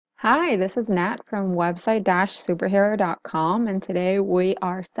Hi, this is Nat from website-superhero.com, and today we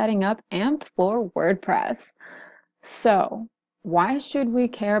are setting up AMP for WordPress. So, why should we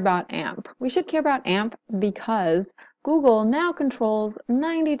care about AMP? We should care about AMP because Google now controls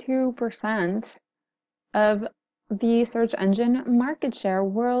 92% of the search engine market share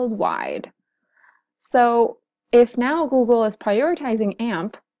worldwide. So, if now Google is prioritizing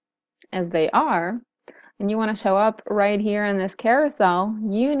AMP, as they are, and you want to show up right here in this carousel,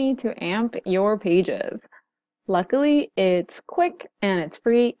 you need to AMP your pages. Luckily, it's quick and it's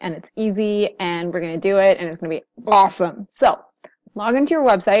free and it's easy, and we're going to do it, and it's going to be awesome. So, log into your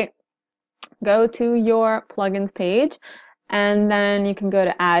website, go to your plugins page, and then you can go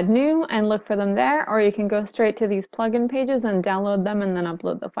to add new and look for them there, or you can go straight to these plugin pages and download them and then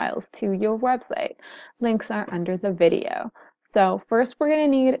upload the files to your website. Links are under the video. So first we're going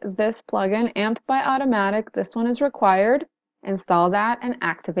to need this plugin, AMP by Automatic. This one is required. Install that and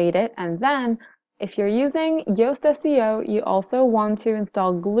activate it. And then if you're using Yoast SEO, you also want to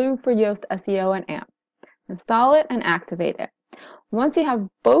install Glue for Yoast SEO and AMP. Install it and activate it. Once you have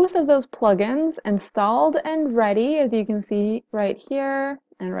both of those plugins installed and ready, as you can see right here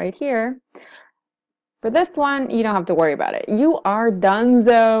and right here, for this one, you don't have to worry about it. You are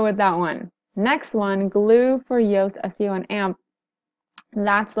donezo with that one. Next one, Glue for Yoast SEO and AMP.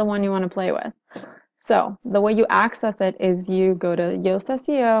 That's the one you want to play with. So the way you access it is you go to Yoast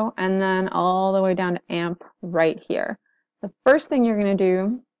SEO and then all the way down to AMP right here. The first thing you're going to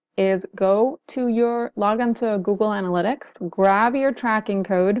do is log onto Google Analytics, grab your tracking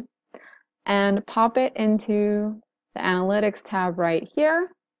code, and pop it into the Analytics tab right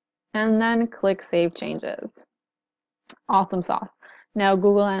here, and then click Save Changes. Awesome sauce. Now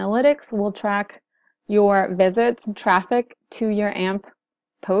Google Analytics will track your visits and traffic to your AMP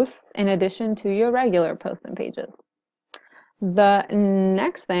posts in addition to your regular posts and pages. The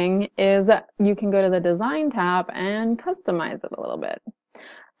next thing is you can go to the Design tab and customize it a little bit.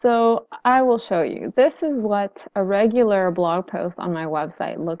 So I will show you. This is what a regular blog post on my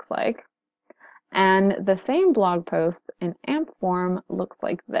website looks like. And the same blog post in AMP form looks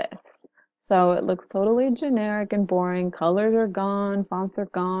like this. So it looks totally generic and boring. Colors are gone, fonts are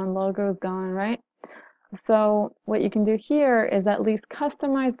gone, logo's gone, right? So what you can do here is at least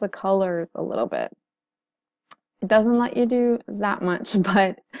customize the colors a little bit. It doesn't let you do that much,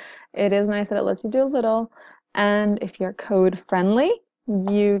 but it is nice that it lets you do a little. And if you're code friendly,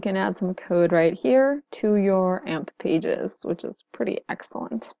 you can add some code right here to your AMP pages, which is pretty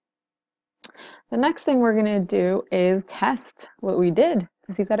excellent. The next thing we're going to do is test what we did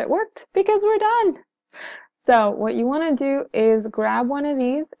to see that it worked, because we're done. So what you want to do is grab one of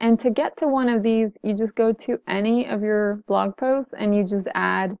these, and to get to one of these, you just go to any of your blog posts and you just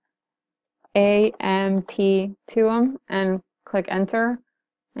add AMP to them and click enter,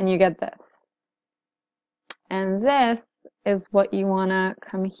 and you get this. And this is what you want to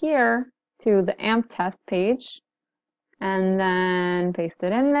come here to the AMP test page and then paste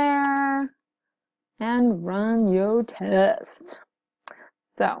it in there and run your test.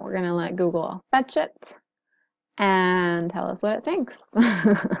 So we're going to let Google fetch it and tell us what it thinks.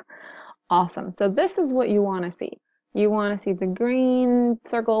 Awesome. So this is what you want to see. You want to see the green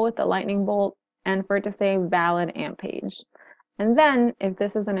circle with the lightning bolt and for it to say valid AMP page. And then if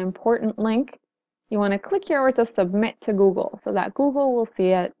this is an important link, you want to click here where it says submit to Google so that Google will see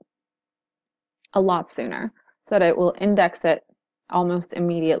it a lot sooner, so that it will index it almost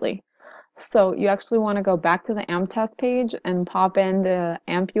immediately. So you actually want to go back to the AMP test page and pop in the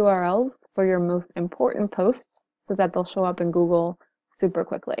AMP URLs for your most important posts so that they'll show up in Google super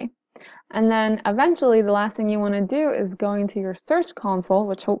quickly. And then eventually the last thing you want to do is go into your search console,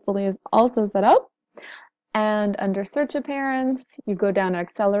 which hopefully is also set up. And under search appearance, you go down to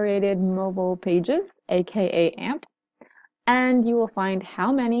accelerated mobile pages, aka AMP, and you will find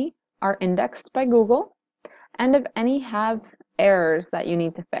how many are indexed by Google and if any have errors that you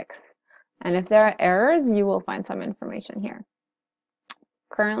need to fix. And if there are errors, you will find some information here.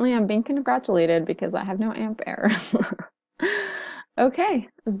 Currently, I'm being congratulated because I have no AMP errors. Okay,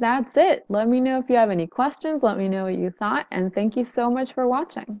 that's it. Let me know if you have any questions. Let me know what you thought, and thank you so much for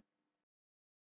watching.